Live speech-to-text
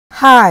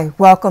Hi,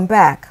 welcome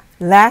back.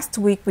 Last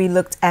week we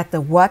looked at the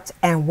what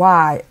and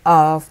why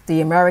of the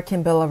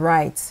American Bill of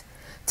Rights.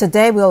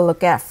 Today we'll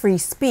look at free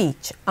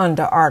speech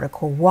under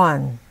Article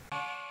 1.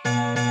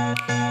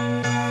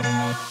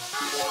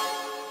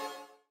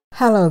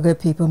 Hello, good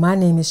people. My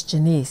name is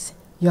Janice,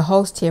 your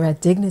host here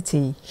at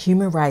Dignity,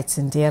 Human Rights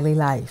in Daily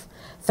Life.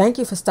 Thank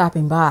you for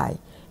stopping by.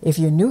 If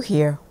you're new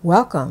here,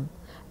 welcome.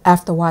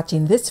 After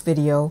watching this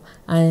video,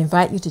 I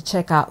invite you to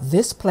check out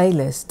this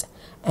playlist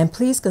and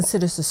please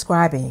consider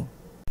subscribing.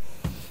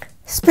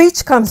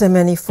 Speech comes in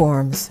many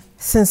forms.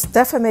 Since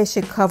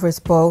defamation covers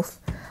both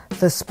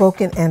the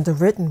spoken and the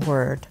written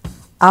word,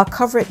 I'll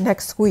cover it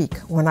next week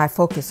when I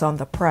focus on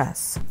the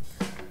press.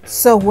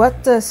 So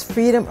what does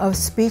freedom of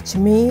speech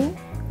mean?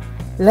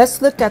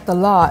 Let's look at the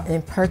law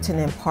in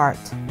pertinent part.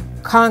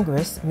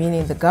 Congress,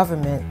 meaning the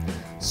government,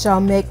 shall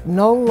make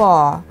no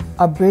law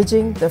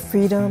abridging the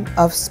freedom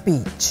of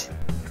speech.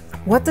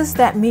 What does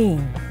that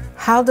mean?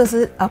 How does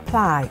it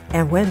apply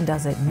and when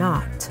does it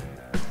not?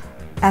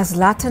 As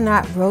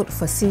Latinat wrote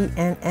for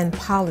CNN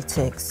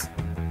Politics,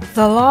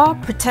 the law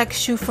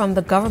protects you from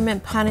the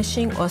government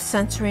punishing or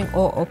censoring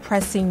or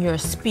oppressing your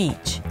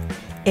speech.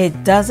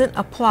 It doesn't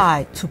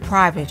apply to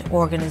private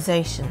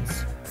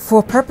organizations.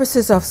 For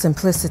purposes of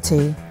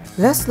simplicity,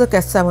 let's look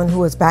at someone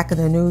who is back in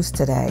the news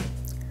today.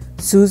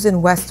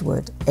 Susan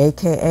Westwood,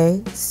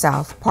 aka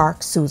South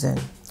Park Susan.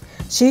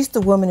 She's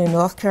the woman in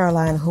North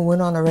Carolina who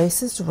went on a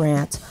racist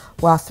rant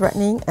while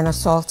threatening and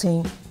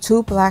assaulting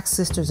two black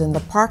sisters in the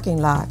parking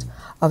lot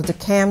of the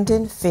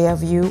Camden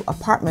Fairview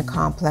apartment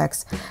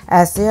complex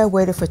as they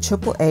waited for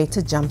AAA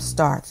to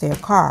jumpstart their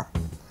car.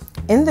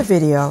 In the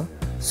video,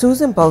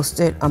 Susan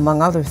boasted,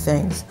 among other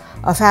things,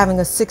 of having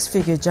a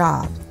six-figure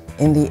job.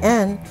 In the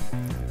end,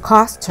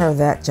 cost her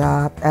that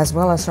job as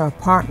well as her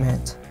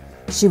apartment.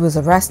 She was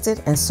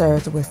arrested and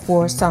served with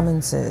 4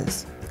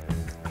 summonses.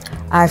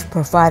 I've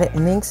provided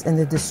links in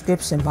the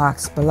description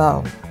box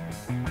below.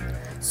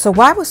 So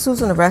why was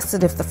Susan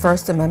arrested if the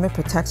First Amendment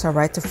protects her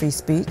right to free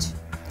speech?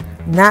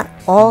 Not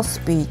all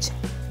speech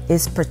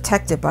is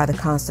protected by the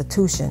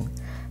Constitution.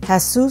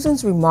 Had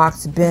Susan's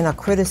remarks been a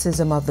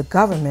criticism of the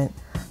government,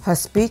 her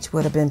speech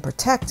would have been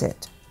protected.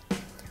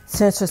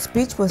 Since her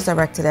speech was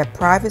directed at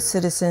private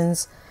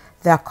citizens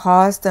that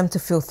caused them to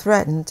feel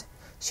threatened,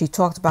 she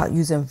talked about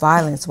using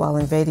violence while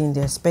invading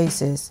their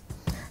spaces,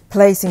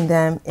 placing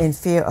them in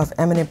fear of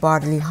imminent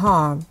bodily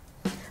harm,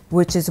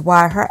 which is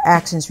why her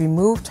actions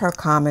removed her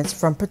comments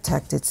from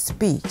protected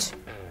speech.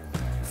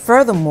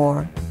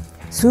 Furthermore,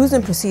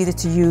 Susan proceeded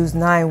to use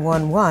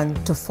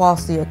 911 to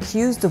falsely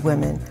accuse the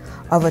women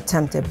of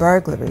attempted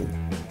burglary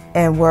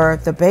and were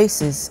the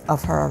basis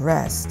of her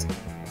arrest.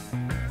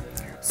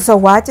 So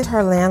why did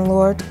her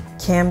landlord,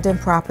 Camden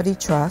Property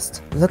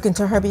Trust, look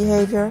into her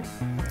behavior?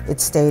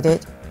 It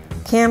stated,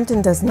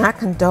 "Camden does not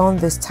condone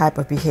this type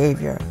of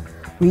behavior.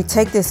 We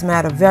take this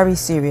matter very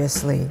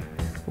seriously.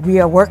 We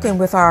are working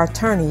with our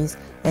attorneys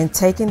and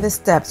taking the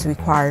steps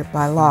required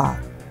by law."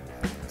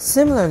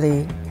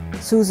 Similarly,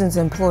 Susan's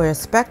employer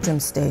Spectrum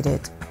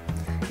stated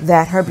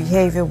that her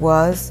behavior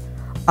was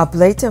a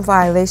blatant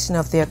violation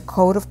of their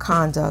code of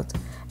conduct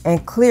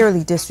and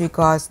clearly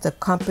disregards the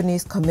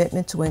company's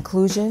commitment to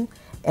inclusion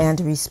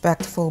and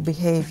respectful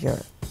behavior.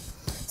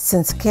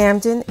 Since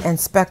Camden and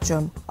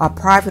Spectrum are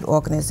private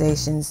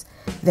organizations,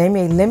 they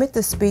may limit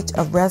the speech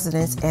of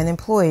residents and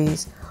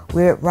employees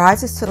where it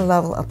rises to the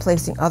level of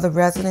placing other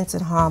residents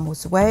in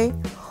harm's way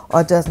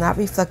or does not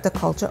reflect the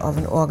culture of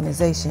an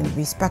organization,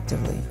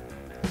 respectively.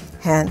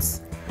 Hence,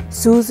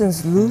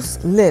 Susan's loose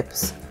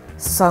lips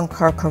sunk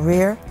her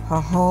career, her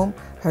home,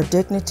 her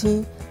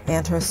dignity,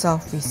 and her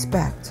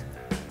self-respect.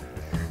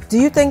 Do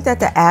you think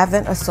that the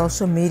advent of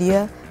social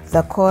media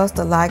that caused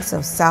the likes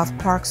of South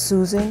Park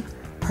Susan,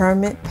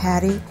 Permit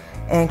Patty,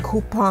 and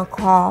Coupon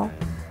Carl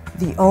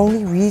the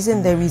only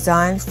reason they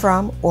resigned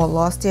from or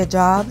lost their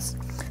jobs?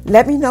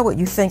 Let me know what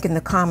you think in the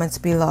comments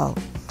below.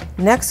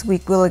 Next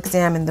week we'll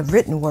examine the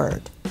written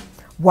word.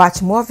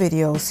 Watch more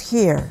videos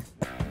here.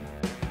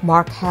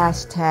 Mark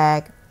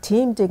hashtag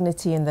Team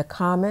Dignity in the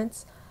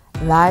comments.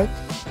 Like,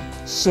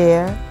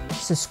 share,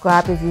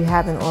 subscribe if you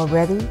haven't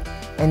already.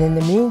 And in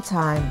the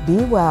meantime,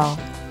 be well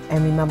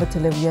and remember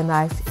to live your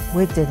life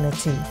with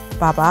dignity.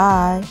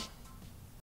 Bye-bye.